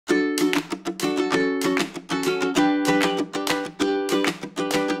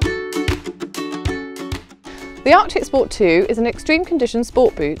The Arctic Sport 2 is an extreme condition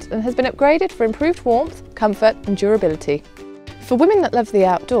sport boot and has been upgraded for improved warmth, comfort and durability. For women that love the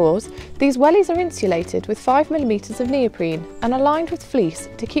outdoors, these wellies are insulated with 5mm of neoprene and are lined with fleece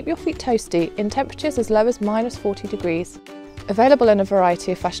to keep your feet toasty in temperatures as low as -40 degrees. Available in a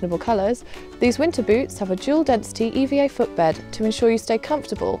variety of fashionable colours, these winter boots have a dual density EVA footbed to ensure you stay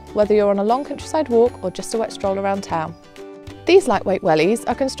comfortable whether you're on a long countryside walk or just a wet stroll around town. These lightweight wellies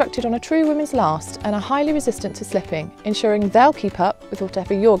are constructed on a true women's last and are highly resistant to slipping, ensuring they'll keep up with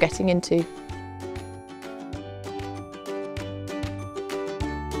whatever you're getting into.